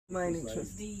Main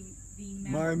interest.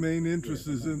 My main interest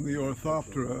is in the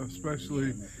Orthoptera,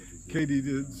 especially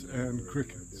katydids and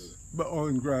crickets, but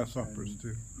and grasshoppers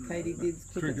too.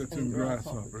 Katydids, Crickets and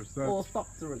grasshoppers.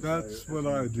 Orthopterist. That's what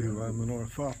I do. I'm an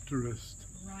orthopterist.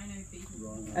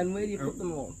 And where do you put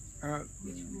them all?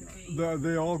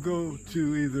 They all go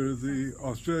to either the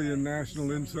Australian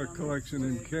National Insect Collection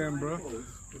in Canberra,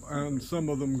 and some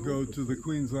of them go to the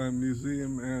Queensland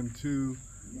Museum and to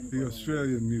the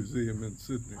Australian Museum in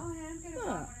Sydney.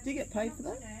 Ah, do you get paid for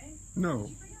that? No,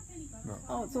 no.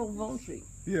 Oh, it's all voluntary.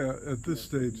 Yeah, at this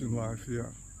stage in life, yeah.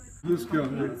 This guy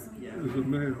is a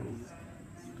male.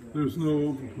 There's no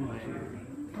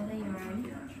overpopulation. Oh, they're your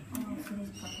own? Oh, so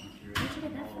there's product. Where'd you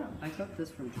get that from? I got this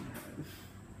from Japan.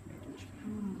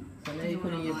 So now you're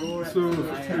putting your bore up. So, I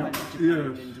went to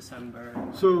Japan in December.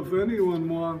 So if anyone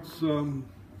wants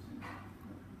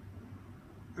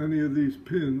any of these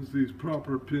pins, these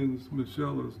proper pins,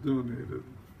 Michelle has donated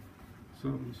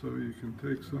some, so you can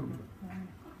take some.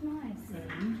 Nice.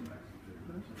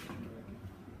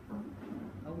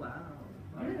 Oh wow.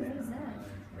 Ooh, what is that?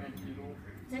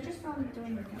 Is that just from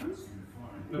doing the things?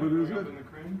 What is it?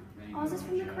 Oh, is this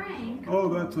from the crane? Oh,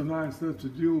 that's a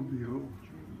jewel beetle.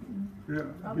 Yeah,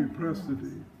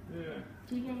 Buprestidae. Yeah.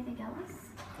 Do you get anything else?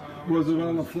 Was it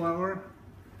on a flower?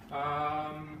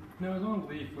 No, it was on a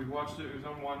leaf. We watched it. It was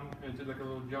on one, and it did like a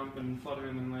little jump and flutter,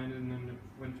 and then landed, and then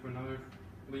it went to another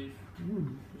leaf.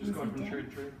 Just going from tree to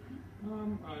tree.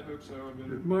 I hope so.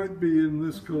 It might be in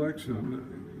this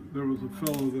collection. There was a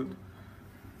fellow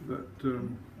that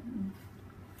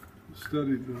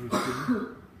studied this thing.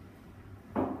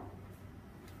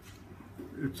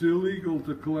 It's illegal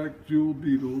to collect jewel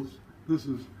beetles. This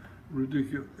is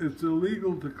ridiculous. It's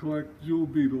illegal to collect jewel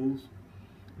beetles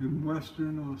in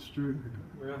Western Australia.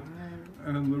 Yeah.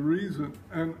 And the reason,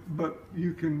 but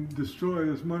you can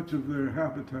destroy as much of their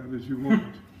habitat as you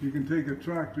want. You can take a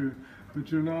tractor,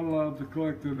 but you're not allowed to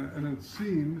collect it. And it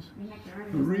seems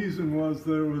the reason was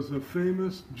there was a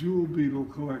famous jewel beetle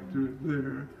collector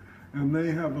there, and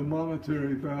they have a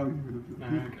monetary value.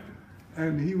 Okay.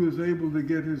 And he was able to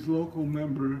get his local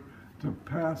member to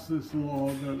pass this law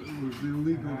that it was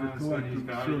illegal to collect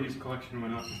so them. his collection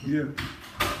went up. Yes.